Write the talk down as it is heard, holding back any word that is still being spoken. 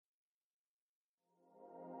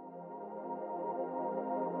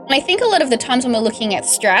I think a lot of the times when we're looking at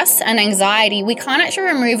stress and anxiety, we can't actually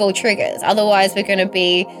remove all triggers. Otherwise, we're going to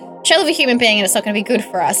be a shell of a human being and it's not going to be good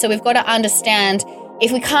for us. So we've got to understand,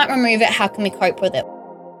 if we can't remove it, how can we cope with it?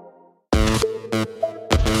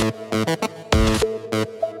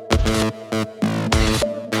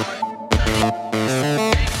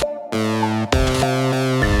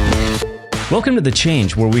 Welcome to The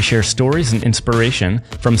Change, where we share stories and inspiration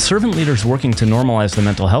from servant leaders working to normalize the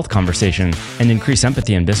mental health conversation and increase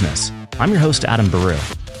empathy in business. I'm your host, Adam Baru.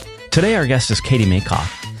 Today, our guest is Katie Maycock.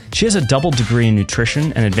 She has a double degree in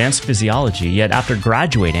nutrition and advanced physiology, yet after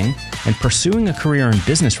graduating and pursuing a career in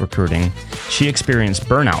business recruiting, she experienced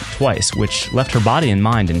burnout twice, which left her body and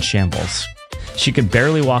mind in shambles. She could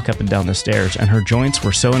barely walk up and down the stairs, and her joints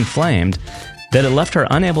were so inflamed that it left her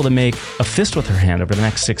unable to make a fist with her hand over the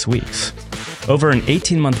next 6 weeks. Over an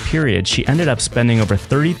 18-month period, she ended up spending over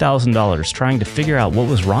 $30,000 trying to figure out what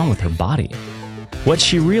was wrong with her body. What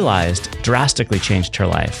she realized drastically changed her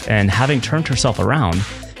life, and having turned herself around,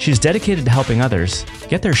 she's dedicated to helping others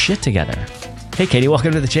get their shit together. Hey, Katie,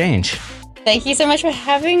 welcome to The Change. Thank you so much for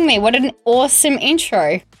having me. What an awesome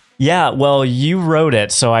intro. Yeah, well, you wrote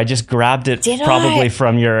it, so I just grabbed it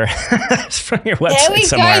from your from your website there we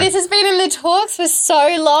somewhere. go. This has been in the talks for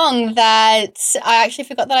so long that I actually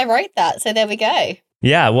forgot that I wrote that. So there we go.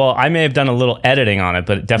 Yeah, well, I may have done a little editing on it,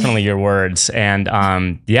 but definitely your words. And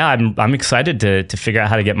yeah, I'm excited to figure out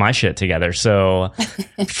how to get my shit together. So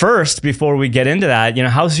first, before we get into that,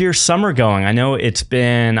 how's your summer going? I know it's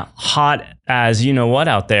been hot as you know what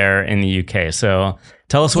out there in the UK. So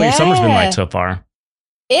tell us what your summer's been like so far.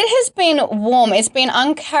 It has been warm. It's been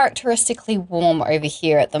uncharacteristically warm over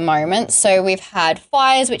here at the moment. So we've had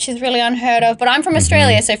fires, which is really unheard of. But I'm from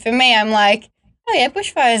Australia, so for me, I'm like, oh yeah,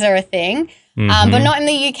 bushfires are a thing. But not in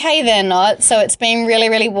the UK, they're not. So it's been really,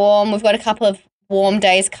 really warm. We've got a couple of warm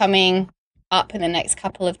days coming up in the next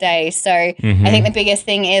couple of days. So I think the biggest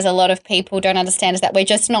thing is a lot of people don't understand is that we're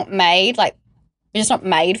just not made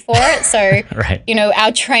for it. So, right.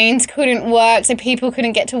 Our trains couldn't work. So people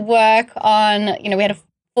couldn't get to work on, we had a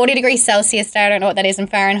 40 degrees Celsius day. I don't know what that is in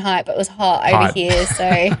Fahrenheit, but it was hot over here. So,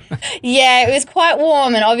 yeah, it was quite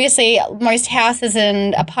warm. And obviously, most houses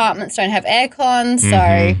and apartments don't have aircon.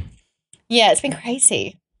 So, yeah, it's been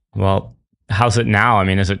crazy. Well, how's it now? I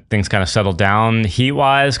mean, is it things kind of settled down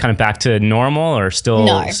heat-wise, kind of back to normal, or still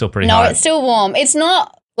pretty hot? No, it's still warm. It's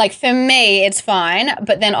not, like, for me, it's fine.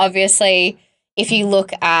 But then, obviously, if you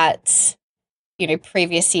look at,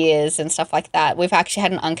 previous years and stuff like that, we've actually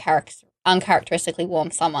had an uncharacteristically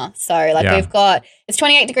warm summer. So we've got, it's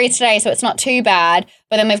 28 degrees today, so it's not too bad,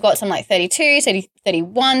 but then we've got some like 32,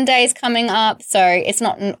 31 days coming up. So it's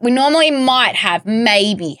not, we normally might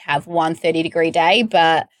maybe have one 30-degree day,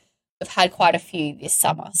 but we've had quite a few this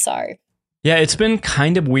summer. So yeah, it's been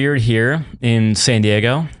kind of weird here in San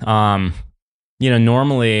Diego.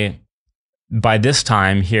 Normally by this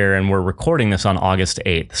time here, and we're recording this on August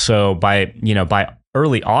 8th. So by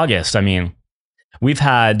early August, I mean, we've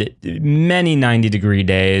had many 90-degree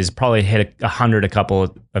days, probably hit 100 a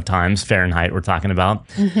couple of times, Fahrenheit we're talking about.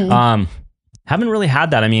 Haven't really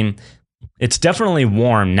had that. I mean, it's definitely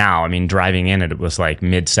warm now. I mean, driving in it was like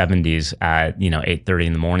mid-70s at, 8:30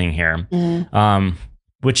 in the morning here,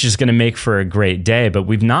 which is going to make for a great day. But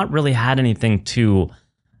we've not really had anything too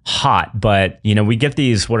hot. But, we get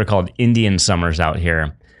these what are called Indian summers out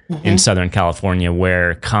here in Southern California,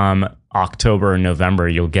 where come October and November,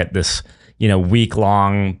 you'll get this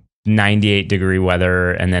week-long 98-degree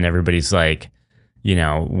weather, and then everybody's like,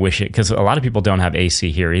 wish it, because a lot of people don't have AC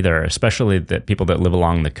here either, especially the people that live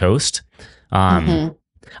along the coast. I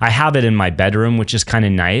have it in my bedroom, which is kind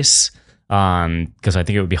of nice, because I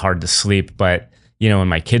think it would be hard to sleep, but, in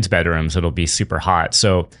my kids' bedrooms, it'll be super hot.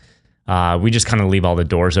 So we just kind of leave all the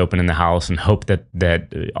doors open in the house and hope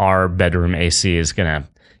that our bedroom AC is going to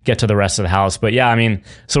get to the rest of the house. But yeah, I mean,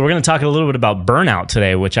 so we're going to talk a little bit about burnout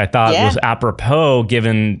today, which I thought was apropos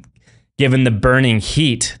given the burning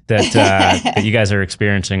heat that that you guys are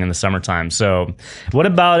experiencing in the summertime. So what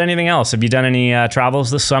about anything else? Have you done any travels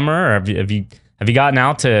this summer, or have you gotten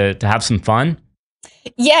out to have some fun?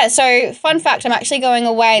 Yeah, so fun fact, I'm actually going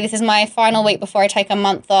away. This is my final week before I take a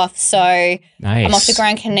month off. So nice. I'm off to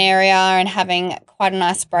Gran Canaria and having quite a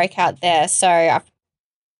nice break out there. So I've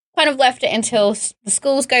kind of left it until the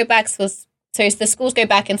schools go back. So the schools go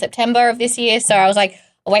back in September of this year. So I was like,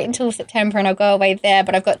 I'll wait until September and I'll go away there.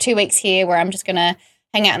 But I've got 2 weeks here where I'm just going to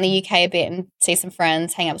hang out in the UK a bit and see some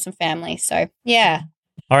friends, hang out with some family. So, yeah.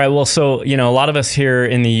 All right. Well, so, a lot of us here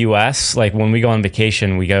in the US, like when we go on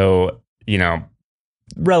vacation, we go,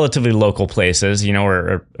 relatively local places,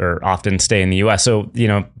 or often stay in the US. So,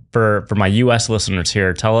 for my US listeners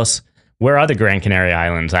here, tell us Where are the Gran Canaria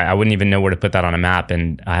Islands? I wouldn't even know where to put that on a map,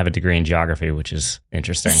 and I have a degree in geography, which is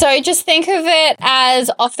interesting. So just think of it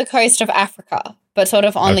as off the coast of Africa, but sort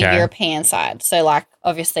of on the European side. So like,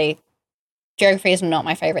 obviously, geography is not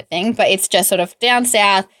my favorite thing, but it's just sort of down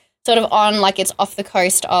south, sort of on, like, it's off the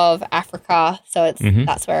coast of Africa. So it's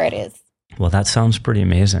that's where it is. Well, that sounds pretty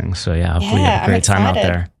amazing. So yeah, hopefully you have a great time out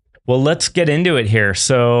there. Well, let's get into it here.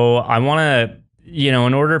 So I want to, in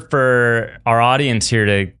order for our audience here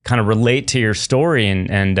to kind of relate to your story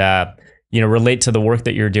and relate to the work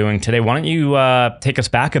that you're doing today, why don't you take us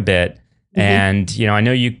back a bit? And, I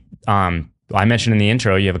know you, I mentioned in the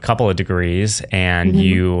intro, you have a couple of degrees and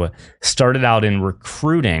you started out in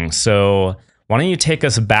recruiting. So why don't you take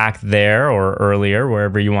us back there or earlier,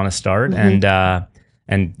 wherever you want to start, and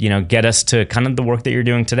get us to kind of the work that you're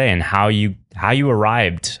doing today and how you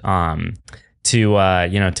arrived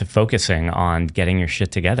to focusing on getting your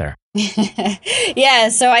shit together. Yeah.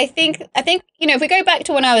 So I think, if we go back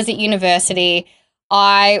to when I was at university,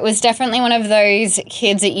 I was definitely one of those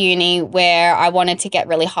kids at uni where I wanted to get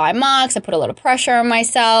really high marks. I put a lot of pressure on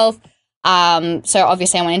myself. So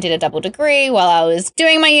obviously I went and did a double degree. While I was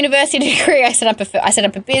doing my university degree, I set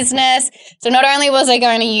up a business. So not only was I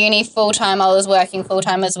going to uni full time, I was working full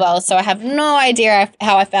time as well. So I have no idea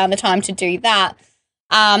how I found the time to do that.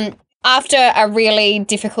 After a really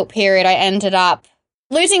difficult period, I ended up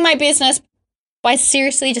losing my business by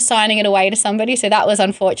seriously just signing it away to somebody. So that was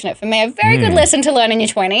unfortunate for me. A very good lesson to learn in your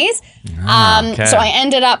 20s. So I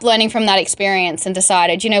ended up learning from that experience and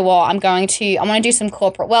decided, you know what, I want to do some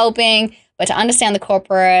corporate well-being, but to understand the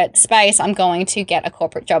corporate space, I'm going to get a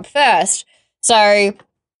corporate job first. So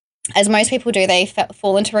as most people do, they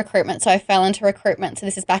fall into recruitment. So I fell into recruitment. So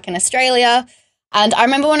this is back in Australia. And I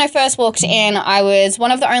remember when I first walked in, I was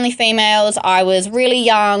one of the only females. I was really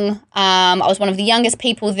young. I was one of the youngest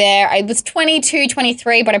people there. I was 22,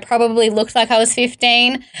 23, but I probably looked like I was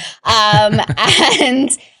 15.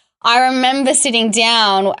 And I remember sitting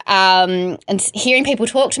down and hearing people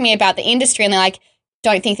talk to me about the industry, and they're like,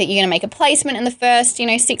 don't think that you're going to make a placement in the first,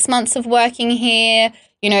 6 months of working here.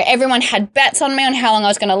 Everyone had bets on me on how long I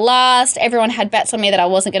was going to last. Everyone had bets on me that I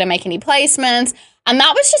wasn't going to make any placements. And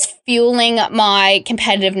that was just fueling my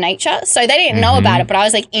competitive nature. So they didn't know about it, but I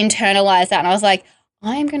was like internalized that. And I was like,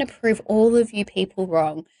 I'm going to prove all of you people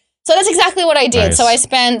wrong. So that's exactly what I did. Nice. So I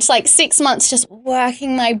spent like 6 months just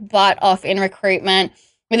working my butt off in recruitment.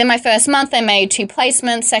 Within my first month, I made 2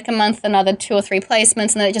 placements. Second month, another 2 or 3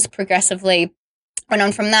 placements. And then it just progressively went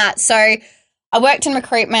on from that. So I worked in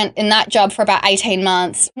recruitment in that job for about 18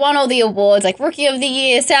 months, won all the awards like Rookie of the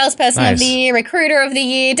Year, Salesperson of the Year, Recruiter of the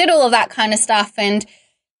Year, did all of that kind of stuff. And,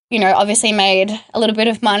 obviously made a little bit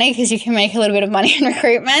of money because you can make a little bit of money in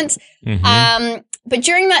recruitment. But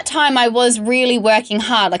during that time, I was really working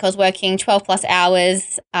hard. Like I was working 12 plus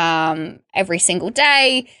hours every single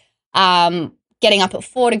day, getting up at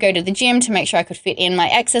 4 to go to the gym to make sure I could fit in my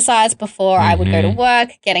exercise before I would go to work,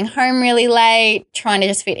 getting home really late, trying to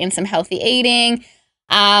just fit in some healthy eating.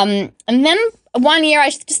 And then one year I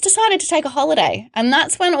just decided to take a holiday. And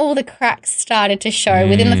that's when all the cracks started to show.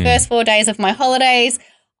 Within the first 4 days of my holidays,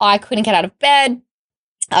 I couldn't get out of bed.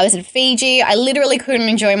 I was in Fiji. I literally couldn't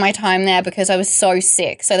enjoy my time there because I was so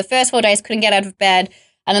sick. So the first 4 days couldn't get out of bed.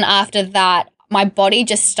 And then after that, my body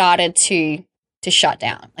just started to shut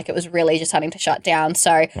down. Like it was really just starting to shut down.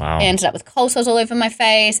 So I ended up with cold sores all over my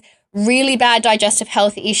face, really bad digestive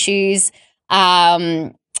health issues.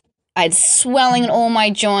 I had swelling in all my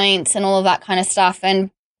joints and all of that kind of stuff. And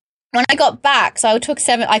when I got back, so I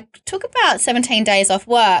took about 17 days off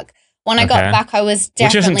work. When I got back, I was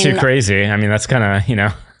definitely Which isn't too crazy. I mean, that's kind of,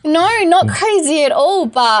 No, not crazy at all.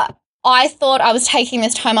 But I thought I was taking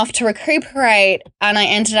this time off to recuperate, and I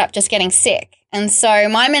ended up just getting sick. And so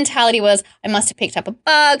my mentality was I must have picked up a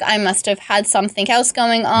bug. I must have had something else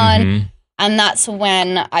going on. And that's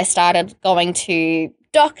when I started going to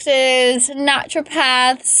doctors,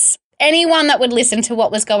 naturopaths, anyone that would listen to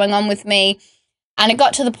what was going on with me. And it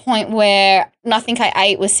got to the point where nothing I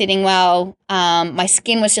ate was sitting well. My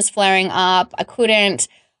skin was just flaring up.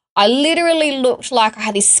 I literally looked like I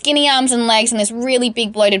had these skinny arms and legs and this really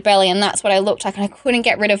big bloated belly. And that's what I looked like. And I couldn't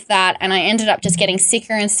get rid of that. And I ended up just getting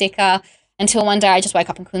sicker and sicker. Until one day I just woke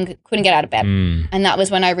up and couldn't get out of bed. And that was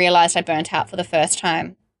when I realized I burnt out for the first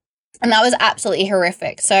time. And that was absolutely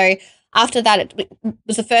horrific. So after that, it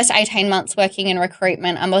was the first 18 months working in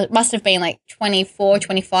recruitment. I must have been like 24,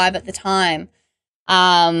 25 at the time.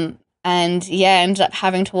 Ended up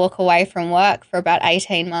having to walk away from work for about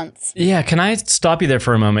 18 months. Yeah, can I stop you there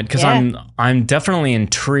for a moment? Because I'm definitely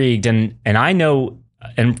intrigued and I know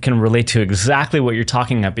and can relate to exactly what you're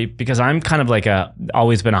talking about because I'm kind of like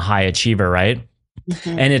always been a high achiever, right?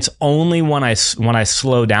 And it's only when I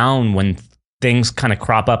slow down when things kind of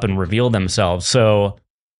crop up and reveal themselves. So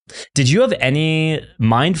did you have any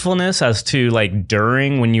mindfulness as to like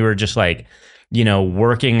during when you were just like, you know,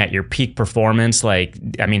 working at your peak performance? Like,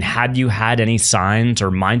 I mean, had you had any signs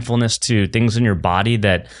or mindfulness to things in your body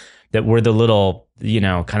that were the little, you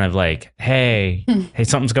know, kind of like, hey,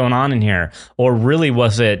 something's going on in here? Or really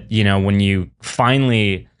was it, you know, when you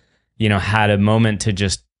finally, you know, had a moment to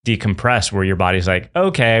just decompress where your body's like,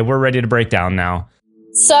 okay, we're ready to break down now?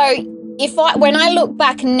 So when I look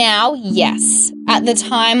back now, yes. At the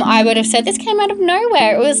time, I would have said this came out of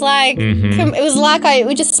nowhere. It was like,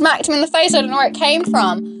 we just smacked him in the face. I don't know where it came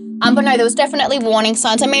from. But no, there was definitely warning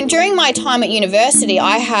signs. I mean, during my time at university,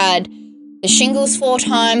 I had the shingles 4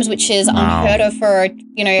 times, which is unheard of for a,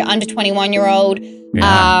 you know, under 21-year-old.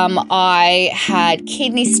 Yeah. I had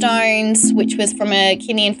kidney stones, which was from a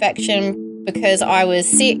kidney infection because I was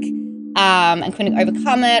sick. And couldn't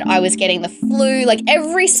overcome it. I was getting the flu. Like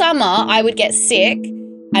every summer I would get sick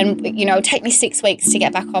and, you know, it would take me 6 weeks to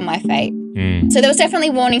get back on my feet. So there was definitely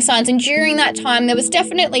warning signs. And during that time, there was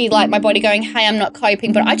definitely like my body going, hey, I'm not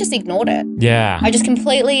coping, but I just ignored it. Yeah. I just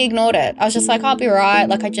completely ignored it. I was just like, I'll be right.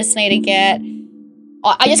 Like I just need to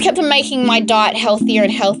I just kept on making my diet healthier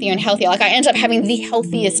and healthier and healthier. Like I ended up having the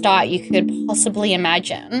healthiest diet you could possibly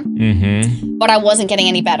imagine. But I wasn't getting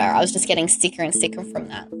any better. I was just getting sicker and sicker from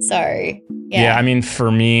that. So, yeah. I mean,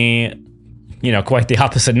 for me, you know, quite the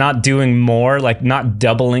opposite. Not doing more, like not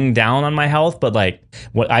doubling down on my health, but like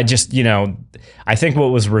what I just, you know, I think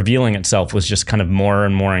what was revealing itself was just kind of more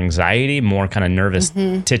and more anxiety, more kind of nervous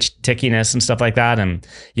tickiness and stuff like that. And,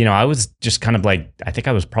 you know, I was just kind of like, I think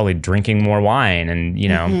I was probably drinking more wine and, you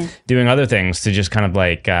know, doing other things to just kind of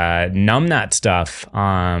like numb that stuff.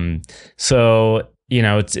 So, you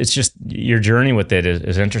know, it's just your journey with it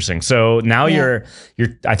is interesting. So now you're,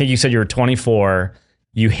 I think you said you were 24,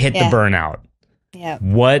 you hit the burnout. Yeah.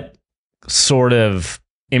 What sort of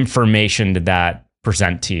information did that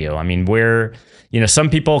present to you? I mean, where, you know, some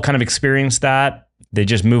people kind of experience that, they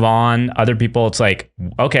just move on. Other people, it's like,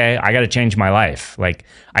 okay, I got to change my life. Like,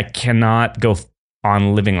 I cannot go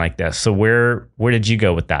on living like this. So where did you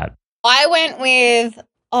go with that? I went with,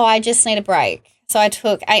 I just need a break. So I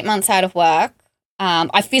took 8 months out of work.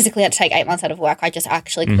 I physically had to take 8 months out of work. I just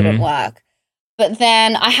actually couldn't work. But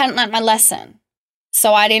then I hadn't learned my lesson.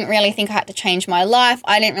 So I didn't really think I had to change my life.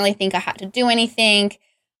 I didn't really think I had to do anything.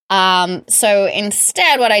 So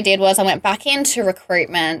instead what I did was I went back into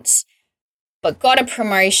recruitment, but got a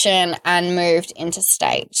promotion and moved into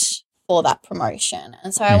stage for that promotion.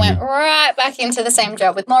 And so I went right back into the same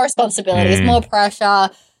job with more responsibilities, more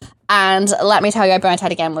pressure. And let me tell you, I burnt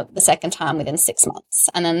out again the second time within 6 months.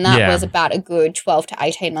 And then that was about a good 12 to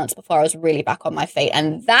 18 months before I was really back on my feet.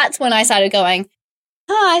 And that's when I started going,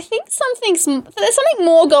 I think there's something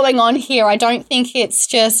more going on here. I don't think it's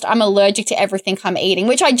just I'm allergic to everything I'm eating,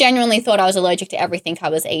 which I genuinely thought I was allergic to everything I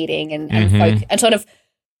was eating and sort of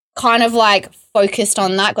kind of like focused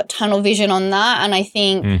on that, got tunnel vision on that. And I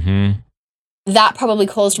think that probably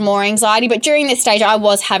caused more anxiety. But during this stage, I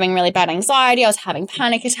was having really bad anxiety. I was having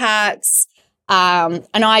panic attacks. And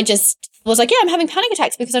I just was like, I'm having panic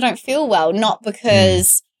attacks because I don't feel well, not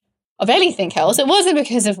because of anything else. It wasn't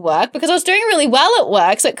because of work, because I was doing really well at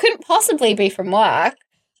work, so it couldn't possibly be from work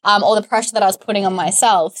or the pressure that I was putting on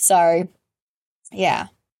myself. So, yeah.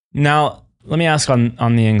 Now, let me ask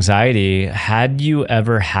on the anxiety, had you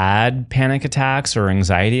ever had panic attacks or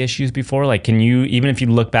anxiety issues before? Like, can you, even if you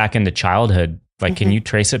look back into childhood, like, can you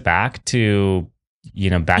trace it back to, you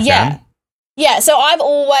know, back then? Yeah, so I've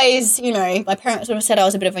always, you know, my parents would have said I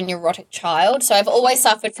was a bit of a neurotic child. So I've always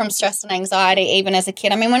suffered from stress and anxiety, even as a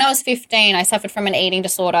kid. I mean, when I was 15, I suffered from an eating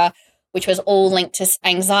disorder, which was all linked to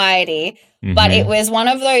anxiety. But it was one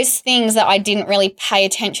of those things that I didn't really pay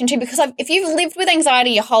attention to because if you've lived with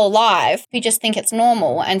anxiety your whole life, you just think it's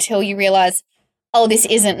normal until you realize, oh, this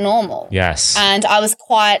isn't normal. Yes. And I was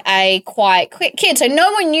quite a quiet kid. So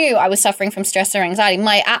no one knew I was suffering from stress or anxiety.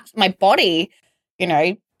 My body, you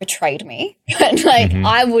know, betrayed me. And like,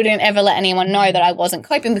 I wouldn't ever let anyone know that I wasn't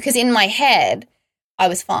coping because in my head, I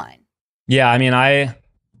was fine. Yeah. I mean, I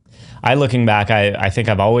looking back, I think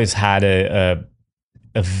I've always had a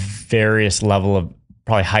various level of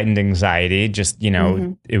probably heightened anxiety. Just, you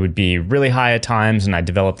know, it would be really high at times and I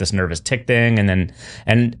developed this nervous tick thing. And then,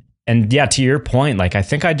 and yeah, to your point, like, I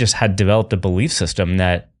think I just had developed a belief system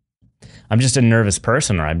that I'm just a nervous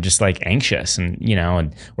person or I'm just like anxious and, you know,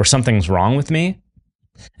 or something's wrong with me.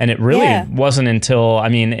 And it really wasn't until, I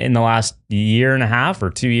mean, in the last year and a half or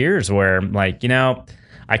 2 years where like, you know,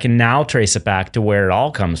 I can now trace it back to where it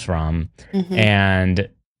all comes from. And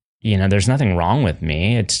there's nothing wrong with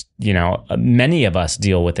me. It's, many of us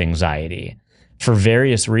deal with anxiety for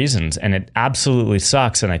various reasons, and it absolutely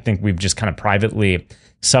sucks. And I think we've just kind of privately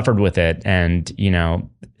suffered with it, and,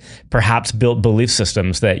 perhaps built belief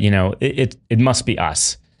systems that, it must be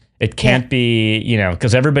us. It can't be,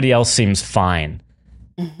 because everybody else seems fine.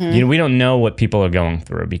 Mm-hmm. We don't know what people are going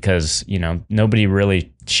through because, nobody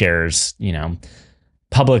really shares,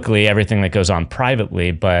 publicly everything that goes on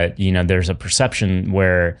privately. But, there's a perception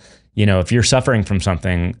where, if you're suffering from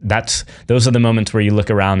something, those are the moments where you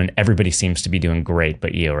look around and everybody seems to be doing great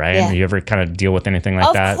but you, right? Yeah. You ever kind of deal with anything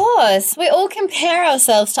like that? Of course. We all compare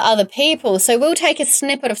ourselves to other people. So we'll take a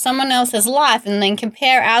snippet of someone else's life and then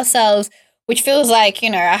compare ourselves, which feels like,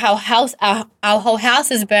 our whole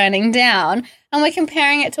house is burning down, and we're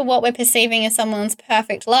comparing it to what we're perceiving as someone's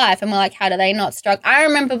perfect life. And we're like, how do they not struggle? I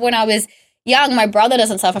remember when I was young, my brother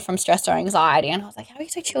doesn't suffer from stress or anxiety. And I was like, how are you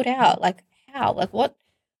so chilled out? Like, how? Like,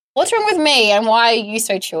 what's wrong with me, and why are you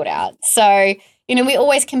so chilled out? So, we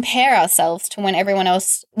always compare ourselves to when everyone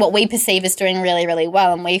else, what we perceive as doing really, really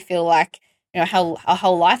well, and we feel like, how our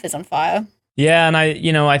whole life is on fire. Yeah, and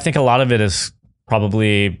I think a lot of it is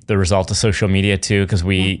probably the result of social media too, because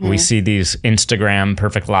we see these Instagram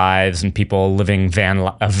perfect lives and people living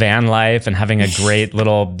a van life and having a great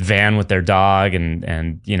little van with their dog and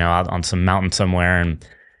out on some mountain somewhere,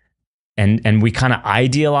 and we kind of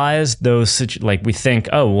idealize those, like we think,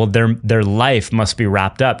 oh, well, their life must be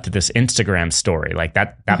wrapped up to this Instagram story. Like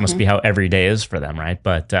that must be how every day is for them, right?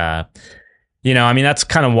 But, that's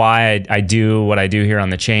kind of why I do what I do here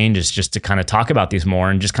on The Change, is just to kind of talk about these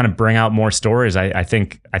more and just kind of bring out more stories. I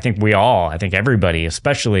think everybody,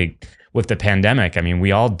 especially with the pandemic,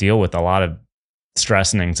 we all deal with a lot of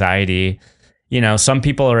stress and anxiety. Some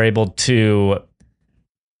people are able to,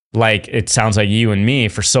 like, it sounds like you and me,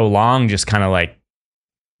 for so long, just kind of like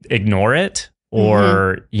ignore it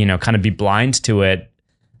or, kind of be blind to it,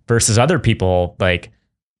 versus other people, like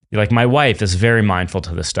my wife is very mindful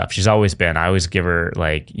to this stuff. She's always been. I always give her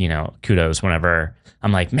kudos whenever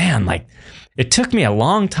I'm like, man, like it took me a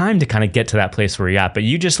long time to kind of get to that place where you're at, but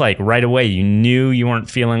you just like right away, you knew you weren't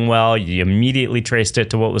feeling well. You immediately traced it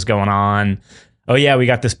to what was going on. Oh yeah, we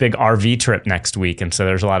got this big RV trip next week. And so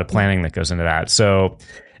there's a lot of planning that goes into that. So,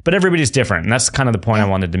 but everybody's different. And that's kind of the point I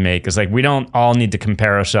wanted to make, is like, we don't all need to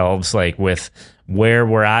compare ourselves like with where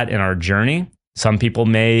we're at in our journey. Some people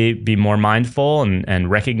may be more mindful and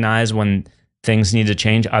recognize when things need to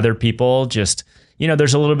change. Other people just,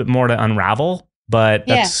 there's a little bit more to unravel, but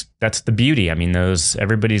that's the beauty.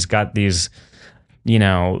 Everybody's got these,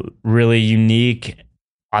 really unique,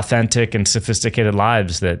 authentic and sophisticated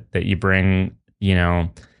lives that you bring,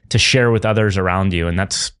 to share with others around you. And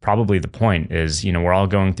that's probably the point, is, we're all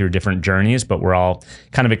going through different journeys, but we're all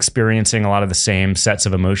kind of experiencing a lot of the same sets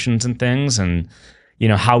of emotions and things. And,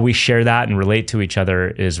 how we share that and relate to each other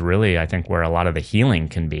is really, I think, where a lot of the healing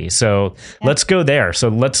can be. So let's go there. So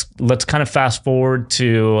let's kind of fast forward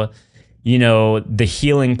to, the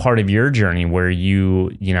healing part of your journey, where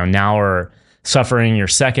you now are suffering your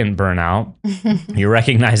second burnout. You're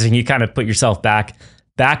recognizing you kind of put yourself back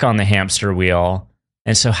on the hamster wheel.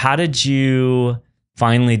 And so how did you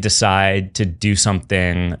finally decide to do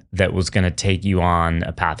something that was going to take you on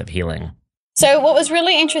a path of healing? So what was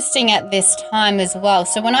really interesting at this time as well,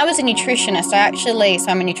 so when I was a nutritionist,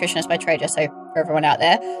 I'm a nutritionist by trade, just so for everyone out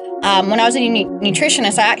there. When I was a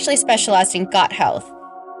nutritionist, I actually specialized in gut health.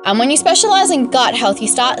 And when you specialize in gut health, you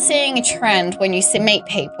start seeing a trend when you meet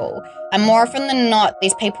people. And more often than not,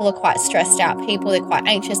 these people are quite stressed out people, they're quite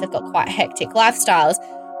anxious, they've got quite hectic lifestyles.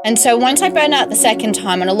 And so once I burned out the second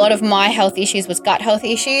time, and a lot of my health issues was gut health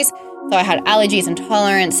issues, so I had allergies,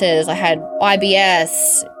 intolerances, I had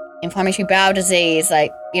IBS, inflammatory bowel disease,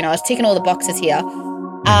 I was ticking all the boxes here.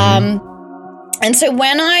 And so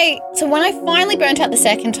when I finally burnt out the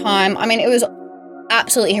second time, it was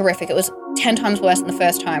absolutely horrific. It was 10 times worse than the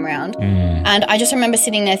first time round. And I just remember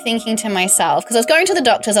sitting there thinking to myself, because I was going to the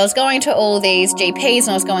doctors, I was going to all these GPs,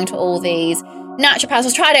 and I was going to all these naturopaths,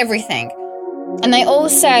 I tried everything. And they all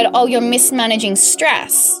said, oh, you're mismanaging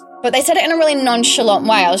stress. But they said it in a really nonchalant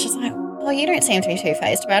way. I was just like, oh, you don't seem to be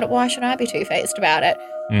two-faced about it. Why should I be two-faced about it?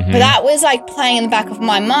 But that was like playing in the back of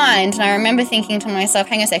my mind. And I remember thinking to myself,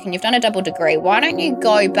 hang on a second, you've done a double degree. Why don't you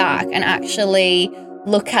go back and actually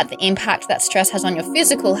look at the impact that stress has on your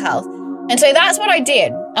physical health? And so that's what I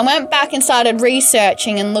did. I went back and started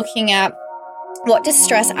researching and looking at what does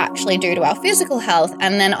stress actually do to our physical health.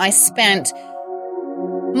 And then I spent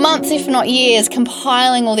months, if not years,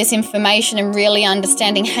 compiling all this information and really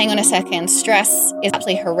understanding, hang on a second, stress is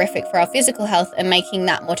absolutely horrific for our physical health, and making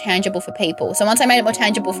that more tangible for people. So once I made it more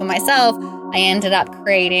tangible for myself, I ended up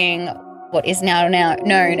creating what is now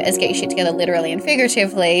known as Get Your Shit Together literally and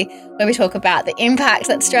figuratively, where we talk about the impact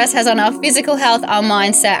that stress has on our physical health, our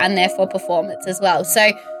mindset, and therefore performance as well.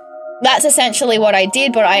 So that's essentially what I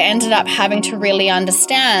did, but I ended up having to really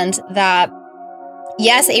understand that,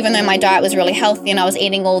 yes, even though my diet was really healthy and I was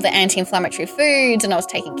eating all the anti-inflammatory foods and I was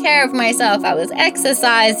taking care of myself, I was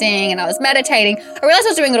exercising and I was meditating, I realized I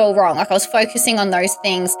was doing it all wrong. Like I was focusing on those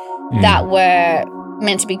things that were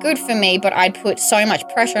meant to be good for me, but I'd put so much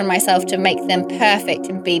pressure on myself to make them perfect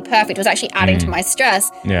and be perfect. It was actually adding to my stress.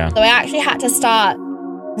 Yeah. So I actually had to start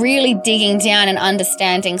really digging down and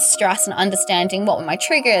understanding stress and understanding what were my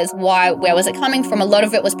triggers, where was it coming from. A lot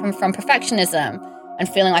of it was from perfectionism and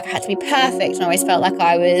feeling like I had to be perfect, and I always felt like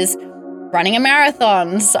I was running a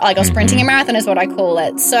marathon, like I was sprinting a marathon is what I call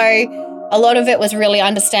it. So a lot of it was really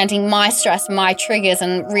understanding my stress, my triggers,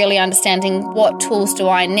 and really understanding what tools do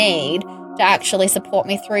I need to actually support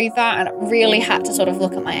me through that. And I really had to sort of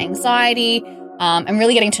look at my anxiety and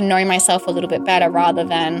really getting to know myself a little bit better, rather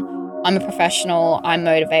than I'm a professional, I'm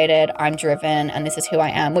motivated, I'm driven, and this is who I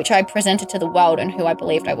am, which I presented to the world and who I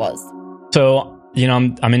believed I was. So, you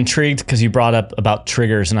know, I'm intrigued because you brought up about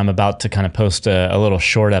triggers, and I'm about to kind of post a little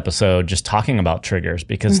short episode just talking about triggers,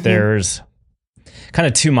 because there's kind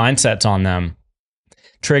of two mindsets on them.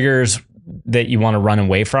 Triggers that you want to run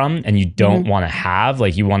away from and you don't want to have,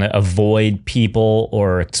 like you want to avoid people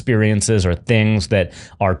or experiences or things that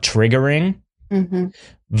are triggering,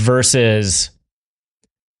 versus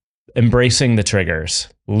embracing the triggers,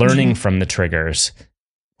 learning from the triggers,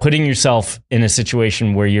 putting yourself in a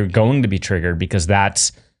situation where you're going to be triggered, because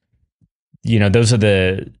that's, you know, those are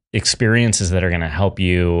the experiences that are going to help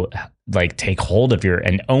you like take hold of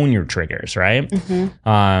and own your triggers, right?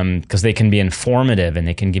 Because they can be informative and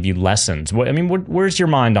they can give you lessons. Where's your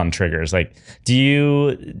mind on triggers? Like, do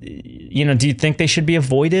you think they should be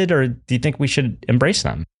avoided, or do you think we should embrace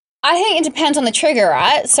them? I think it depends on the trigger,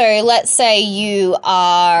 right? So let's say you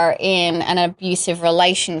are in an abusive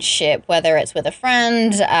relationship, whether it's with a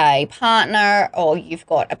friend, a partner, or you've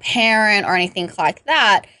got a parent or anything like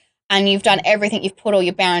that, and you've done everything, you've put all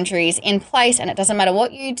your boundaries in place, and it doesn't matter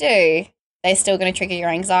what you do, they're still going to trigger your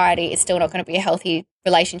anxiety. It's still not going to be a healthy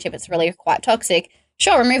relationship. It's really quite toxic.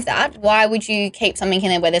 Sure, remove that. Why would you keep something in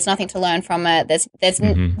there where there's nothing to learn from it?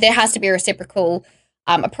 There has to be a reciprocal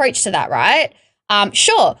approach to that, right?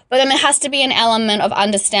 Sure, but then there has to be an element of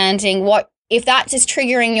understanding what, if that's just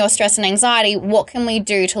triggering your stress and anxiety, what can we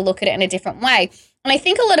do to look at it in a different way? And I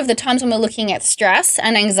think a lot of the times when we're looking at stress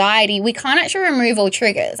and anxiety, we can't actually remove all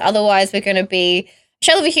triggers. Otherwise, we're going to be a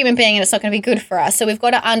shell of a human being and it's not going to be good for us. So we've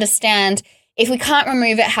got to understand, if we can't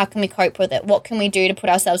remove it, how can we cope with it? What can we do to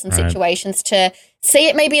put ourselves in situations to see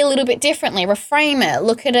it maybe a little bit differently, reframe it,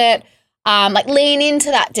 look at it, like lean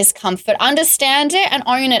into that discomfort, understand it and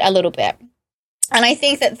own it a little bit. And I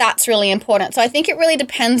think that that's really important. So I think it really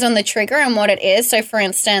depends on the trigger and what it is. So for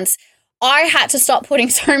instance, I had to stop putting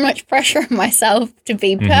so much pressure on myself to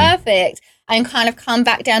be perfect and kind of come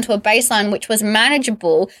back down to a baseline which was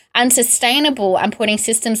manageable and sustainable, and putting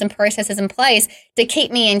systems and processes in place to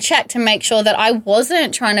keep me in check, to make sure that I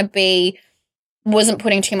wasn't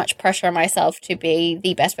putting too much pressure on myself to be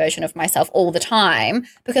the best version of myself all the time,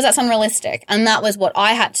 because that's unrealistic. And that was what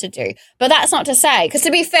I had to do. But that's not to say, because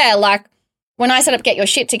to be fair, like, when I set up Get Your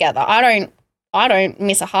Shit Together, I don't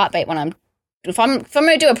miss a heartbeat when if I'm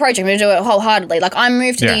going to do a project, I'm going to do it wholeheartedly. Like, I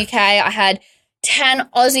moved to the UK, I had 10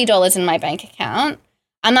 Aussie dollars in my bank account,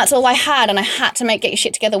 and that's all I had, and I had to make Get Your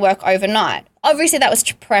Shit Together work overnight. Obviously, that was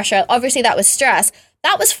pressure. Obviously, that was stress.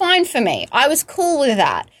 That was fine for me. I was cool with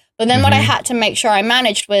that. But then what I had to make sure I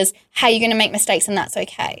managed was, hey, you're going to make mistakes, and that's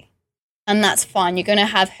okay. And that's fine. You're going to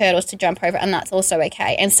have hurdles to jump over, and that's also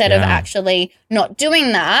okay. Instead of actually not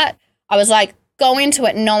doing that, I was like, go into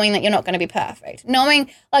it knowing that you're not going to be perfect. Knowing,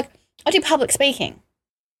 like, I do public speaking.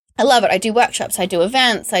 I love it. I do workshops. I do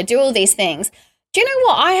events. I do all these things. Do you know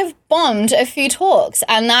what? I have bombed a few talks,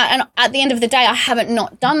 and at the end of the day, I haven't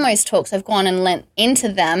not done those talks. I've gone and lent into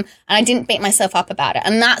them, and I didn't beat myself up about it.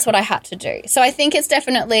 And that's what I had to do. So I think it's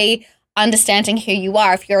definitely understanding who you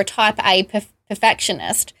are. If you're a type A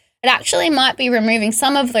perfectionist, it actually might be removing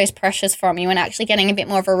some of those pressures from you and actually getting a bit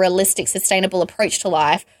more of a realistic, sustainable approach to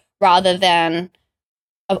life, rather than,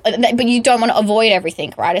 but you don't want to avoid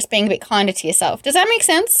everything, right? It's being a bit kinder to yourself. Does that make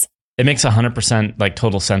sense? It makes 100% like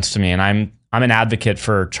total sense to me. And I'm an advocate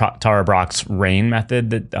for Tara Brach's RAIN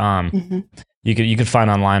method that you could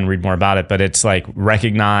find online and read more about it, but it's like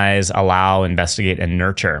recognize, allow, investigate, and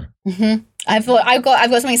nurture. I've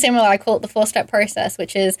got something similar. I call it the 4-step process,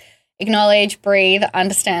 which is acknowledge, breathe,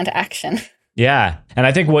 understand, action. Yeah. And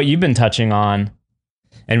I think what you've been touching on,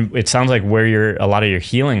 and it sounds like where a lot of your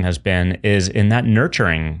healing has been, is in that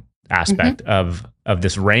nurturing aspect of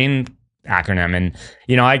this RAIN acronym. And,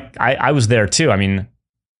 you know, I was there too. I mean,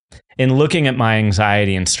 in looking at my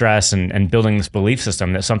anxiety and stress and building this belief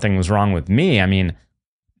system that something was wrong with me, I mean,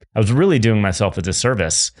 I was really doing myself a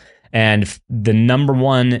disservice. And the number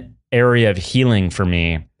one area of healing for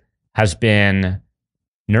me has been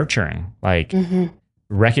nurturing, like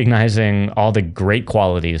recognizing all the great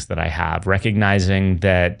qualities that I have, recognizing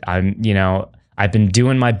that I've been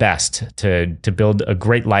doing my best to build a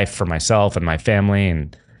great life for myself and my family.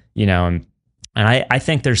 And, you know, and I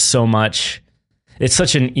think there's so much, it's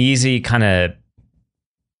such an easy kind of,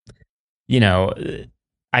 you know,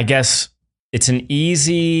 I guess it's an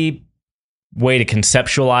easy way to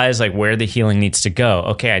conceptualize like where the healing needs to go.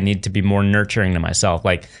 Okay, I need to be more nurturing to myself.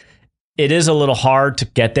 Like, it is a little hard to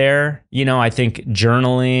get there. You know, I think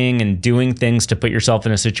journaling and doing things to put yourself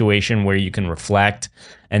in a situation where you can reflect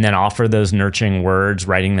and then offer those nurturing words,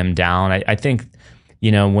 writing them down. I think,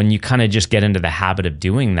 you know, when you kind of just get into the habit of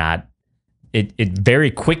doing that, it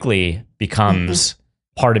very quickly becomes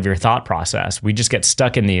part of your thought process. We just get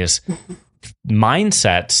stuck in these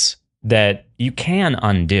mindsets that you can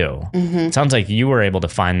undo. It sounds like you were able to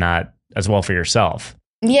find that as well for yourself.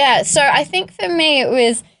 Yeah. So I think for me it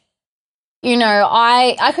was, you know,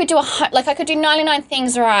 I could do I could do 99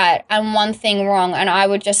 things right and one thing wrong, and I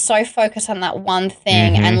would just so focus on that one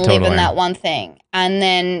thing and live in that one thing, and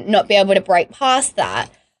then not be able to break past that.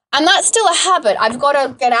 And that's still a habit. I've got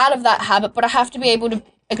to get out of that habit, but I have to be able to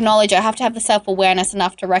acknowledge it. I have to have the self-awareness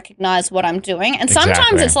enough to recognize what I'm doing. And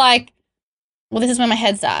sometimes it's like, well, this is where my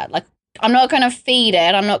head's at. Like, I'm not going to feed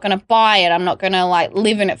it. I'm not going to buy it. I'm not going to like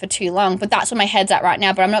live in it for too long, but that's where my head's at right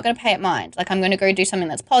now. But I'm not going to pay it mind. Like, I'm going to go do something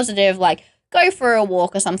that's positive, like go for a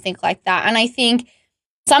walk or something like that. And I think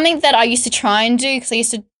something that I used to try and do,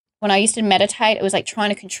 because when I used to meditate, it was like trying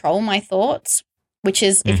to control my thoughts, which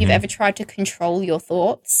is if you've ever tried to control your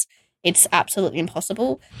thoughts, it's absolutely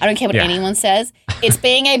impossible. I don't care what anyone says. It's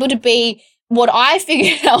being able to be, what I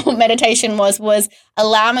figured out what meditation was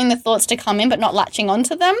allowing the thoughts to come in but not latching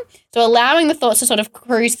onto them. So allowing the thoughts to sort of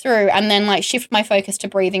cruise through and then like shift my focus to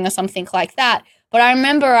breathing or something like that. But I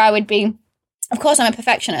remember I would be, of course I'm a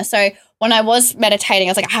perfectionist. So when I was meditating,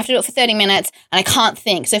 I was like, I have to do it for 30 minutes and I can't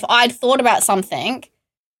think. So if I'd thought about something,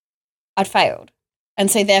 I'd failed.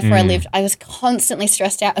 And so therefore I was constantly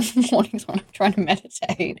stressed out in the mornings when I'm trying to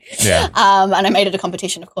meditate. Yeah. And I made it a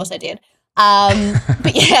competition. Of course I did.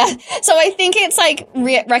 But yeah, so I think it's like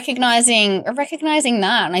recognizing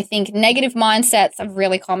that. And I think negative mindsets are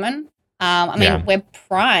really common. I mean, we're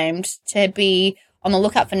primed to be on the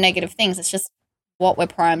lookout for negative things. It's just what we're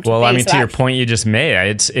primed to be. Well, I mean, to your point you just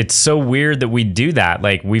made, it's so weird that we do that.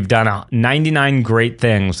 Like, we've done 99 great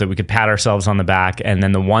things that we could pat ourselves on the back, and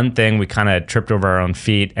then the one thing we kind of tripped over our own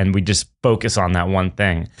feet, and we just focus on that one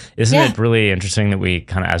thing. Isn't it really interesting that we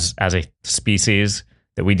kind of, as a species,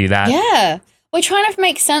 that we do that? Yeah. We're trying to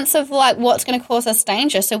make sense of like what's going to cause us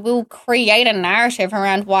danger. So we'll create a narrative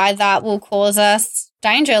around why that will cause us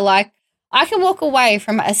danger. Like, I can walk away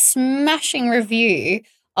from a smashing review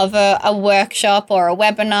of a workshop or a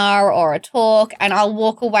webinar or a talk, and I'll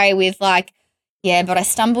walk away with like, yeah, but I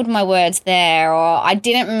stumbled my words there, or I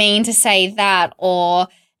didn't mean to say that, or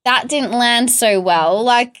that didn't land so well.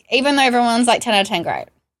 Like, even though everyone's like 10 out of 10 great,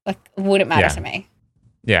 like, wouldn't matter to me.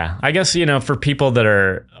 Yeah, I guess, you know, for people that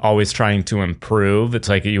are always trying to improve, it's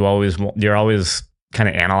like you're always kind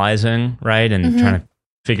of analyzing, right? And trying to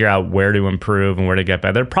figure out where to improve and where to get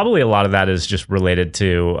better. Probably a lot of that is just related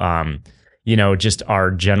to, you know, just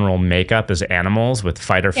our general makeup as animals with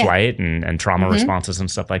fight or flight and trauma responses and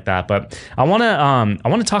stuff like that. But I want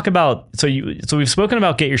to talk about, so we've spoken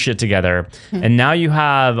about Get Your Shit Together, and now you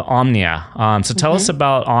have Omnia. So tell us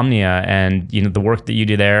about Omnia and, you know, the work that you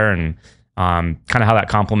do there, and kind of how that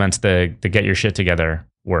complements the Get Your Shit Together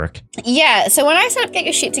work. Yeah. So when I set up Get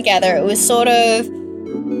Your Shit Together, it was sort of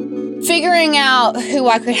figuring out who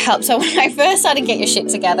I could help. So when I first started Get Your Shit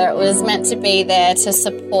Together, it was meant to be there to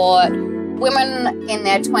support women in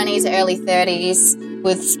their 20s, early 30s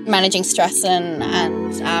with managing stress and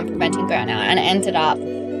preventing burnout. And it ended up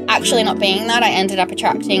actually not being that. I ended up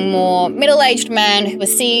attracting more middle-aged men who were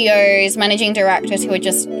CEOs, managing directors who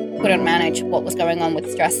just couldn't manage what was going on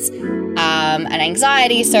with stress and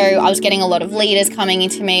anxiety. So I was getting a lot of leaders coming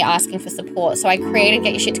into me asking for support. So I created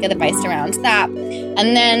Get Your Shit Together based around that.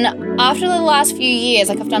 And then after the last few years,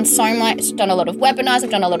 like, I've done so much, done a lot of webinars,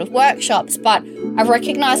 I've done a lot of workshops, but I've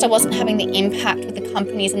recognized I wasn't having the impact with the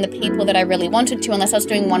companies and the people that I really wanted to unless I was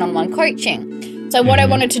doing one-on-one coaching. So what I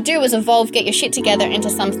wanted to do was evolve Get Your Shit Together into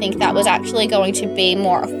something that was actually going to be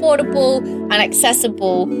more affordable and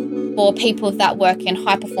accessible for people that work in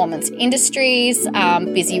high performance industries,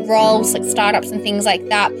 busy roles like startups and things like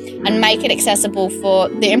that, and make it accessible for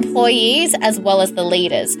the employees as well as the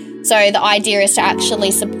leaders. So the idea is to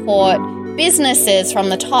actually support businesses from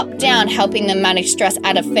the top down, helping them manage stress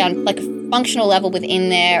at a functional level within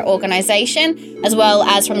their organization, as well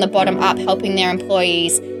as from the bottom up, helping their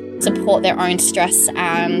employees support their own stress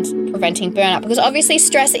and preventing burnout. Because obviously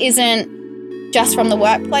stress isn't just from the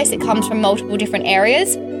workplace, it comes from multiple different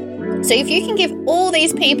areas. So if you can give all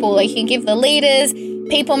these people, like you can give the leaders,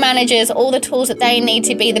 people managers, all the tools that they need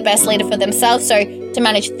to be the best leader for themselves, so to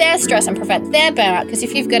manage their stress and prevent their burnout, because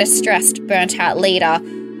if you've got a stressed, burnt out leader,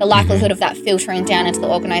 the likelihood of that filtering down into the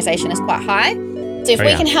organization is quite high. So if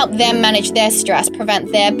we can help them manage their stress,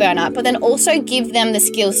 prevent their burnout, but then also give them the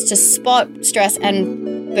skills to spot stress and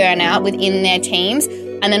burnout within their teams,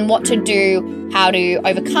 and then what to do, how to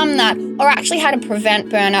overcome that, or actually how to prevent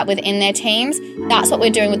burnout within their teams. That's what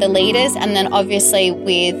we're doing with the leaders. And then obviously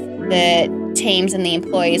with the teams and the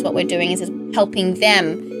employees, what we're doing is helping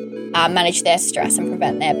them manage their stress and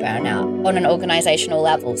prevent their burnout on an organizational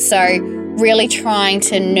level. So really trying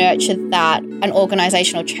to nurture that, an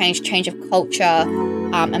organizational change of culture,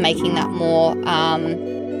 and making that more,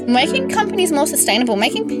 making companies more sustainable,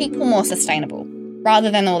 making people more sustainable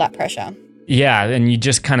rather than all that pressure. Yeah, and you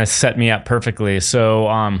just kind of set me up perfectly. So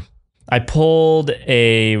I pulled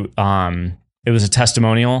it was a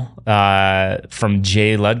testimonial from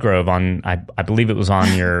Jay Ledgrove on, I believe it was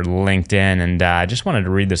on your LinkedIn, and I just wanted to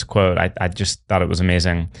read this quote. I just thought it was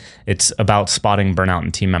amazing. It's about spotting burnout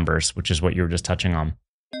in team members, which is what you were just touching on.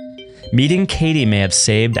 Meeting Katie may have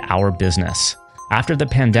saved our business. After the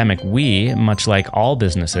pandemic, we, much like all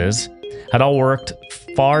businesses, had all worked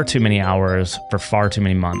far too many hours for far too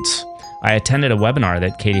many months. I attended a webinar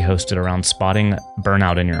that Katie hosted around spotting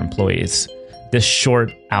burnout in your employees. This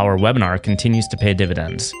short hour webinar continues to pay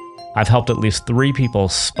dividends. I've helped at least 3 people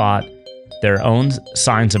spot their own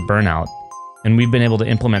signs of burnout, and we've been able to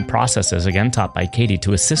implement processes, again taught by Katie,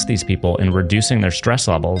 to assist these people in reducing their stress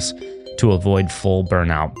levels to avoid full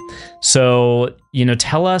burnout. So,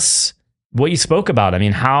 tell us what you spoke about. I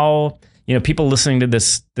mean, how, people listening to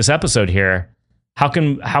this episode here, how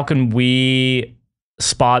can we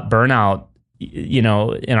spot burnout, in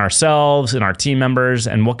ourselves, in our team members,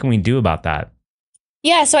 and what can we do about that?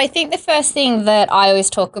 Yeah, so I think the first thing that I always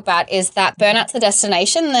talk about is that burnout's a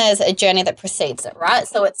destination. There's a journey that precedes it, right?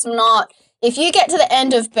 So it's not, if you get to the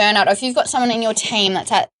end of burnout, or if you've got someone in your team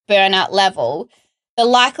that's at burnout level, the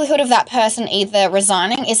likelihood of that person either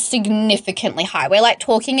resigning is significantly high. We're like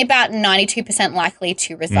talking about 92% likely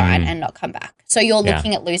to resign and not come back. So you're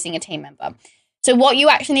looking at losing a team member. So what you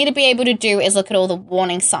actually need to be able to do is look at all the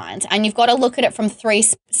warning signs, and you've got to look at it from three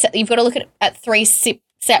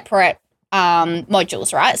separate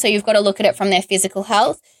modules, right? So you've got to look at it from their physical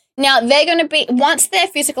health. Now they're going to be, once their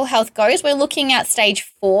physical health goes, we're looking at stage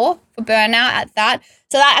 4 for burnout at that.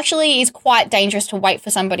 So that actually is quite dangerous to wait for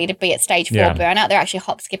somebody to be at stage 4 burnout. They're actually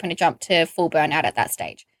hop, skip, and a jump to full burnout at that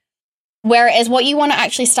stage. Whereas what you want to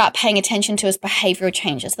actually start paying attention to is behavioral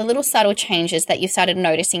changes, the little subtle changes that you've started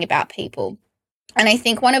noticing about people. And I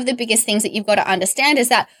think one of the biggest things that you've got to understand is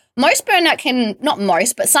that most burnout can, not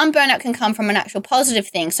most, but some burnout can come from an actual positive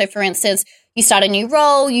thing. So for instance, you start a new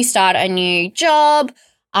role, you start a new job,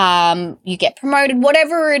 you get promoted,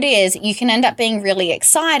 whatever it is, you can end up being really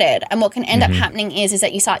excited. And what can end up happening is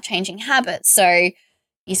that you start changing habits. So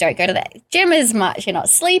you don't go to the gym as much, you're not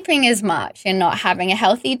sleeping as much, you're not having a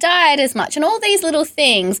healthy diet as much. And all these little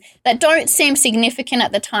things that don't seem significant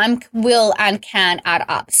at the time will and can add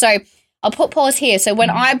up. So I'll put pause here. So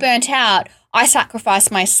when I burnt out, I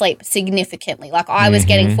sacrificed my sleep significantly. Like I was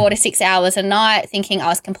getting 4 to 6 hours a night thinking I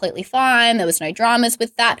was completely fine. There was no dramas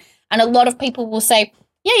with that. And a lot of people will say,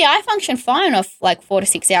 yeah, I function fine off like 4 to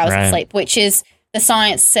 6 hours of sleep, which is, the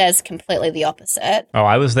science says completely the opposite. Oh,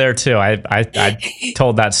 I was there too. I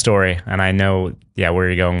told that story, and I know, where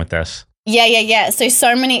you're going with this. Yeah. So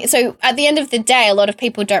at the end of the day, a lot of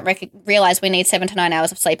people don't realize we need 7 to 9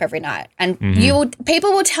 hours of sleep every night. And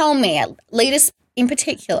people will tell me, leaders in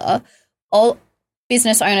particular, all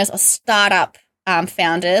business owners or startup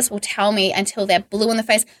founders will tell me until they're blue in the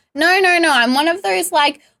face, no, I'm one of those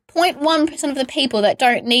like 0.1% of the people that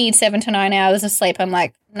don't need 7 to 9 hours of sleep. I'm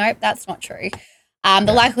like, nope, that's not true.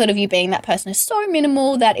 The likelihood of you being that person is so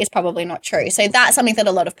minimal that is probably not true. So that's something that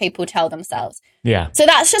a lot of people tell themselves. Yeah. So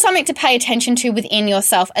that's just something to pay attention to within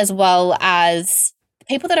yourself as well as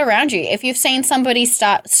people that are around you. If you've seen somebody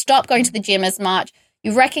stop going to the gym as much,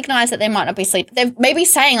 you recognize that they might not be sleeping. They're maybe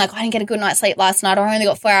saying like, I didn't get a good night's sleep last night, or I only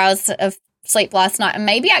got 4 hours of sleep last night, and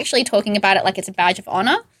maybe actually talking about it like it's a badge of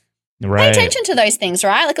honor. Right. Pay attention to those things,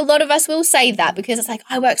 right? Like a lot of us will say that because it's like,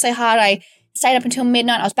 I worked so hard. I stayed up until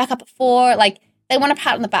midnight. I was back up at 4. Like they want a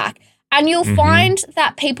pat on the back. And you'll find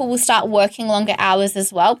that people will start working longer hours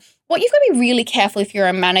as well. What you've got to be really careful if you're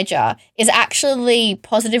a manager is actually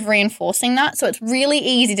positive reinforcing that. So it's really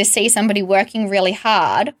easy to see somebody working really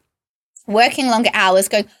hard, working longer hours,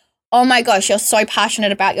 going, oh my gosh, you're so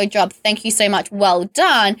passionate about your job. Thank you so much. Well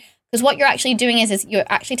done. Because what you're actually doing is you're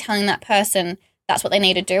actually telling that person that's what they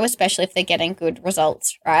need to do, especially if they're getting good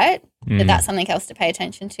results, right? So that's something else to pay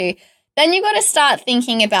attention to. Then you've got to start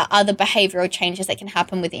thinking about other behavioral changes that can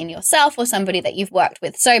happen within yourself or somebody that you've worked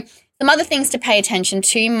with. So some other things to pay attention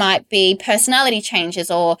to might be personality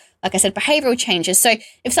changes or, like I said, behavioral changes. So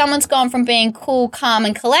if someone's gone from being cool, calm,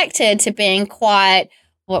 and collected to being quiet,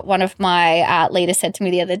 what one of my leaders said to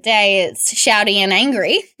me the other day, it's shouty and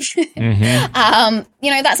angry.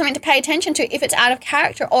 That's something to pay attention to if it's out of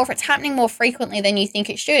character or if it's happening more frequently than you think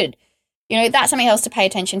it should. That's something else to pay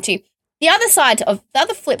attention to. The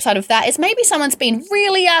other flip side of that is maybe someone's been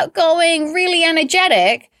really outgoing, really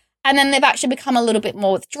energetic, and then they've actually become a little bit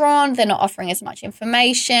more withdrawn. They're not offering as much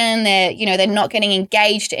information. They're not getting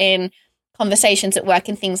engaged in conversations at work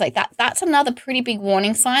and things like that. That's another pretty big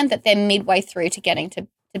warning sign that they're midway through to getting to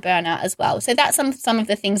burnout as well. So that's some of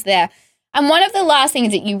the things there. And one of the last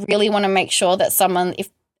things that you really want to make sure that if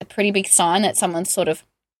a pretty big sign that someone's sort of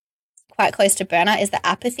quite close to burnout is the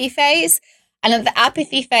apathy phase. And at the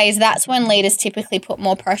apathy phase, that's when leaders typically put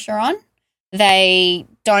more pressure on. They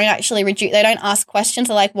don't actually they don't ask questions.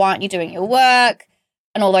 They're like, why aren't you doing your work?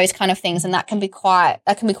 And all those kind of things. And that can be quite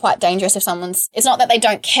dangerous if it's not that they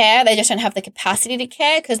don't care, they just don't have the capacity to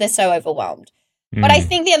care because they're so overwhelmed. But I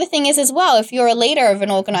think the other thing is as well, if you're a leader of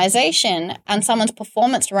an organization and someone's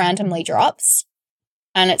performance randomly drops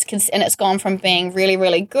and it's gone from being really,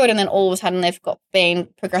 really good and then all of a sudden they've been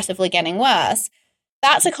progressively getting worse,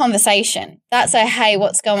 that's a conversation. That's hey,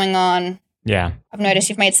 what's going on? Yeah. I've noticed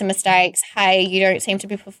you've made some mistakes. Hey, you don't seem to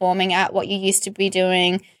be performing at what you used to be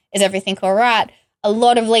doing. Is everything all right? A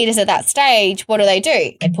lot of leaders at that stage, what do?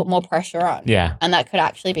 They put more pressure on. Yeah. And that could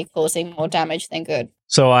actually be causing more damage than good.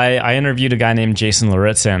 So I interviewed a guy named Jason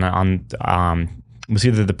Laritzin on it was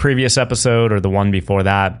either the previous episode or the one before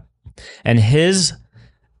that. And his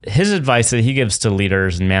advice that he gives to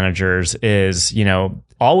leaders and managers is,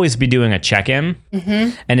 always be doing a check-in.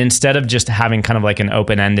 And instead of just having kind of like an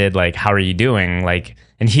open-ended, like, how are you doing? Like,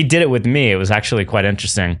 and he did it with me. It was actually quite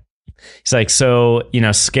interesting. He's like, so,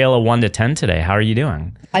 scale of 1 to 10 today. How are you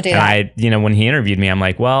doing? I do. And when he interviewed me, I'm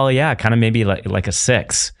like, well, yeah, kind of maybe like a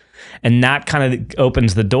 6. And that kind of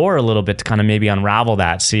opens the door a little bit to kind of maybe unravel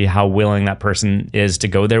that, see how willing that person is to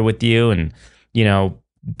go there with you. And,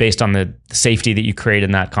 based on the safety that you create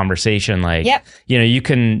in that conversation, like, you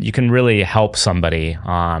can really help somebody.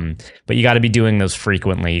 But you got to be doing those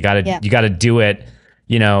frequently. You got to do it,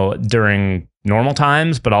 during normal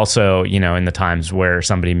times, but also, in the times where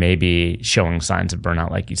somebody may be showing signs of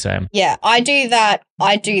burnout, like you say. Yeah, I do that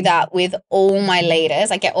with all my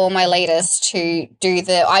leaders. I get all my leaders to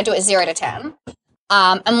I do it 0 to 10.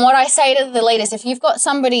 And what I say to the leaders, if you've got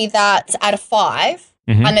somebody that's at a 5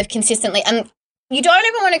 and they've consistently, and you don't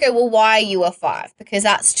even want to go, well, why are you a 5? Because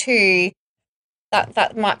that's too,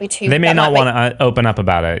 that might be too. They may not want to open up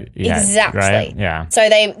about it yet, exactly. Right? Yeah. So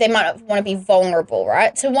they might want to be vulnerable,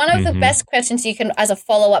 right? So one of the best questions you can, as a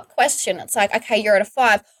follow-up question, it's like, okay, you're at a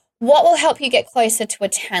 5. What will help you get closer to a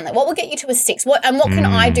 10? Like, what will get you to a 6? What can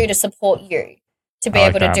I do to support you to be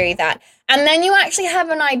able to do that? And then you actually have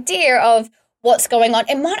an idea of what's going on.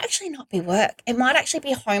 It might actually not be work. It might actually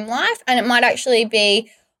be home life, and it might actually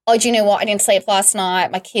be, oh, do you know what? I didn't sleep last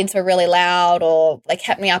night. My kids were really loud, or they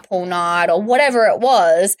kept me up all night, or whatever it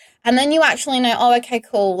was. And then you actually know, oh, okay,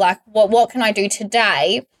 cool. Like, what can I do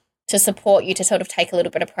today to support you to sort of take a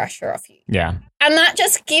little bit of pressure off you? Yeah. And that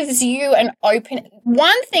just gives you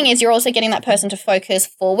one thing is you're also getting that person to focus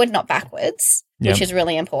forward, not backwards, which is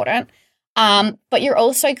really important. But you're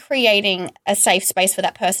also creating a safe space for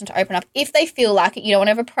that person to open up if they feel like it. You don't want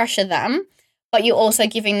to ever pressure them, but you're also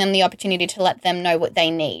giving them the opportunity to let them know what they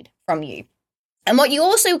need from you. And what you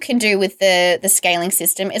also can do with the scaling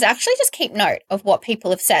system is actually just keep note of what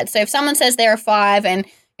people have said. So if someone says they're a 5 and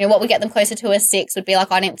what would get them closer to a 6 would be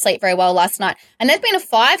like, I didn't sleep very well last night. And they've been a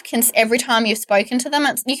 5 every time you've spoken to them.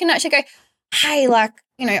 You can actually go, hey,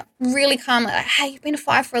 really calm. Like, hey, you've been a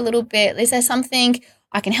 5 for a little bit. Is there something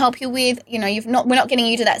I can help you with? We're not getting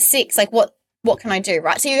you to that 6. Like, what can I do,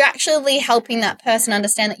 right? So you're actually helping that person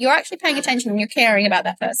understand that you're actually paying attention and you're caring about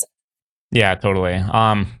that person. Yeah, totally.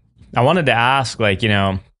 I wanted to ask, I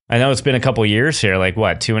know it's been a couple of years here,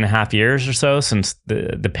 2.5 years or so since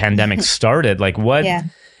the pandemic started.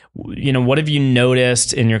 what have you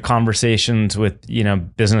noticed in your conversations with,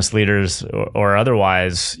 business leaders or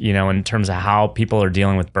otherwise, in terms of how people are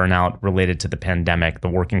dealing with burnout related to the pandemic, the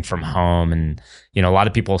working from home, and, a lot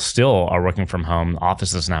of people still are working from home.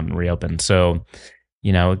 Offices haven't reopened. So,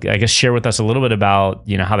 I guess share with us a little bit about,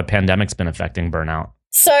 how the pandemic's been affecting burnout.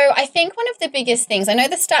 So I think one of the biggest things, I know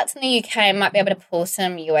the stats in the UK, I might be able to pull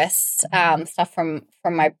some US stuff from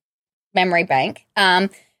my memory bank.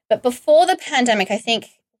 But before the pandemic, I think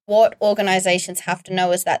what organizations have to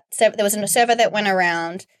know is that there was a survey that went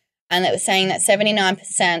around and it was saying that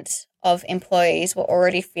 79% of employees were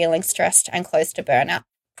already feeling stressed and close to burnout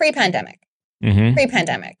pre-pandemic.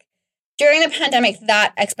 Pre-pandemic. During the pandemic,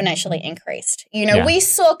 that exponentially increased. We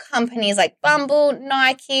saw companies like Bumble,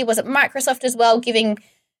 Nike, was it Microsoft as well, giving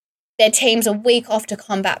their teams a week off to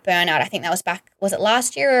combat burnout. I think that was was it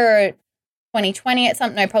last year or 2020 at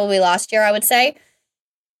something? No, probably last year, I would say.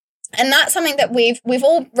 And that's something that we've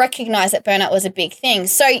all recognized that burnout was a big thing.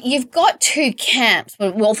 So you've got two camps.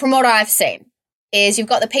 Well, from what I've seen, is you've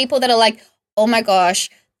got the people that are like, oh my gosh,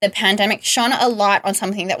 the pandemic shone a light on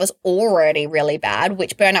something that was already really bad,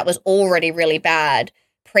 which burnout was already really bad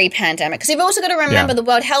pre-pandemic. Because you've also got to remember the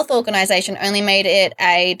World Health Organization only made it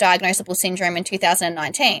a diagnosable syndrome in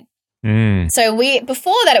 2019. So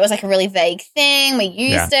before that, it was like a really vague thing. We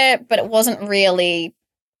used it, but it wasn't really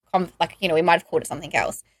we might have called it something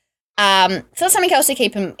else. So that's something else to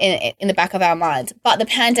keep in the back of our minds. But the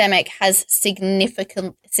pandemic has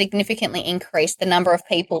significantly increased the number of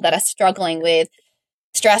people that are struggling with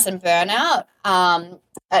stress and burnout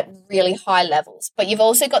at really high levels. But you've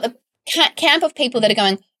also got the camp of people that are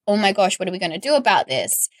going, oh my gosh, what are we going to do about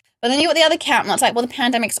this? But then you've got the other camp, and it's like, well, the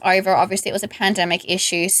pandemic's over. Obviously, it was a pandemic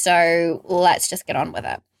issue, so let's just get on with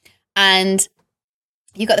it. And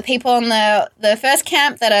you've got the people on the first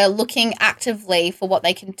camp that are looking actively for what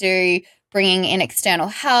they can do, bringing in external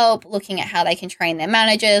help, looking at how they can train their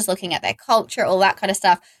managers, looking at their culture, all that kind of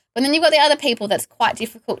stuff. But then you've got the other people that's quite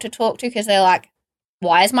difficult to talk to because they're like,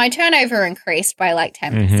 why is my turnover increased by like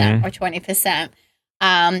 10% or 20%?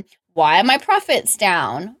 Why are my profits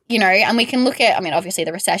down? And we can look at, obviously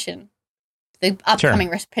the recession, the upcoming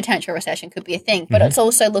potential recession could be a thing, but it's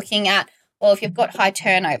also looking at, well, if you've got high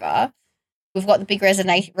turnover, we've got the big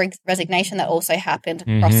resignation that also happened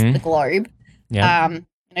across the globe.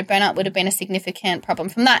 Burnout would have been a significant problem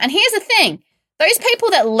from that. And here's the thing. Those people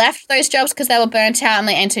that left those jobs because they were burnt out and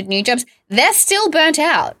they entered new jobs, they're still burnt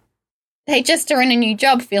out. They just are in a new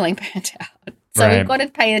job feeling burnt out. So we've got to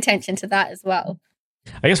pay attention to that as well.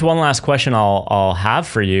 I guess one last question I'll have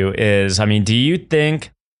for you is, do you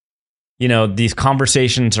think, these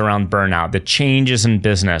conversations around burnout, the changes in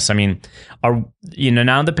business, are,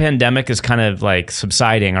 now the pandemic is kind of like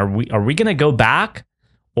subsiding. Are we going to go back,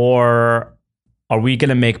 or are we going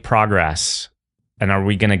to make progress? And are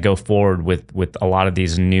we going to go forward with a lot of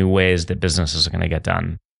these new ways that businesses are going to get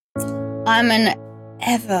done? I'm an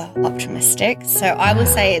ever optimistic. So I would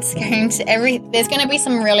say there's going to be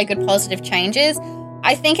some really good positive changes.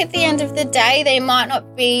 I think at the end of the day, they might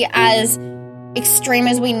not be as extreme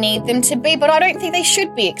as we need them to be, but I don't think they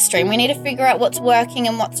should be extreme. We need to figure out what's working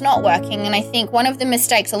and what's not working. And I think one of the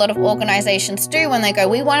mistakes a lot of organizations do when they go,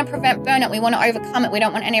 we want to prevent burnout, we want to overcome it, we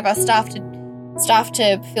don't want any of our staff to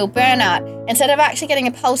feel burnout, instead of actually getting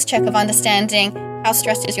a pulse check of understanding how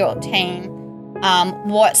stressed is your team,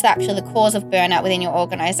 what's actually the cause of burnout within your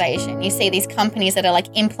organization. You see these companies that are like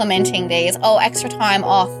implementing these, extra time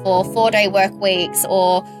off or 4-day work weeks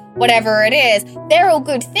or whatever it is. They're all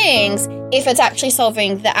good things if it's actually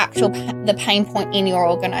solving the pain point in your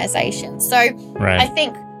organization. So I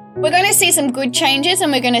think we're going to see some good changes,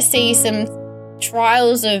 and we're going to see some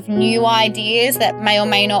trials of new ideas that may or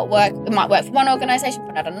may not work. It might work for one organization,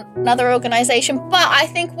 but not another organization. But I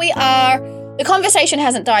think the conversation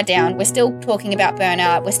hasn't died down. We're still talking about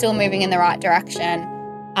burnout. We're still moving in the right direction.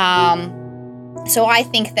 So I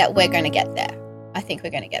think that we're going to get there.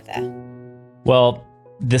 Well,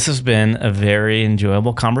 this has been a very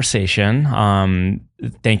enjoyable conversation.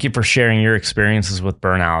 Thank you for sharing your experiences with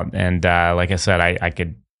burnout. And like I said, I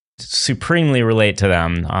could supremely relate to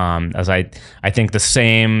them, as I think the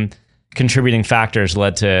same contributing factors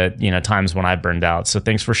led to times when I burned out. So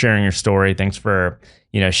thanks for sharing your story. Thanks for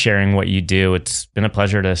sharing what you do. It's been a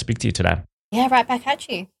pleasure to speak to you today. Yeah, right back at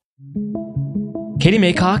you. Katie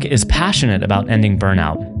Maycock is passionate about ending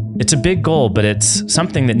burnout. It's a big goal, but it's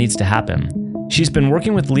something that needs to happen. She's been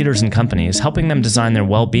working with leaders and companies, helping them design their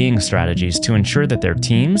well-being strategies to ensure that their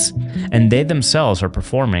teams and they themselves are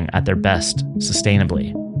performing at their best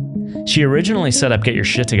sustainably. She originally set up Get Your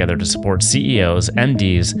Shit Together to support CEOs,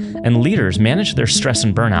 MDs, and leaders manage their stress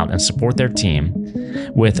and burnout and support their team.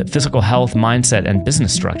 with physical health, mindset, and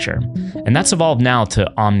business structure. And that's evolved now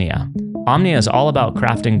to Omnia. Omnia is all about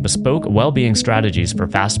crafting bespoke well-being strategies for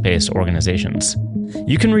fast-paced organizations.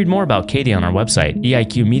 You can read more about Katie on our website,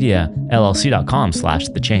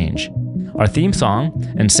 eiqmediallc.com/thechange. Our theme song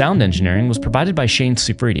and sound engineering was provided by Shane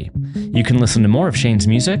Sufridi. You can listen to more of Shane's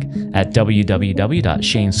music at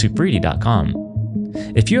www.shanesufridi.com.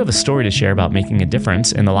 If you have a story to share about making a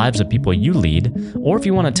difference in the lives of people you lead, or if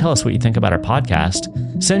you want to tell us what you think about our podcast,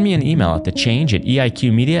 send me an email at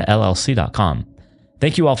thechange@eiqmediallc.com.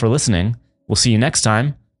 Thank you all for listening. We'll see you next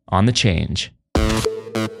time on The Change.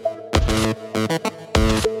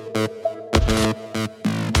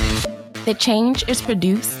 The Change is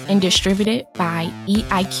produced and distributed by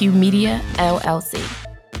EIQ Media, LLC.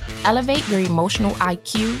 Elevate your emotional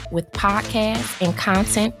IQ with podcasts and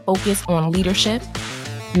content focused on leadership,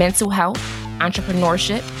 mental health,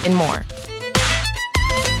 entrepreneurship, and more.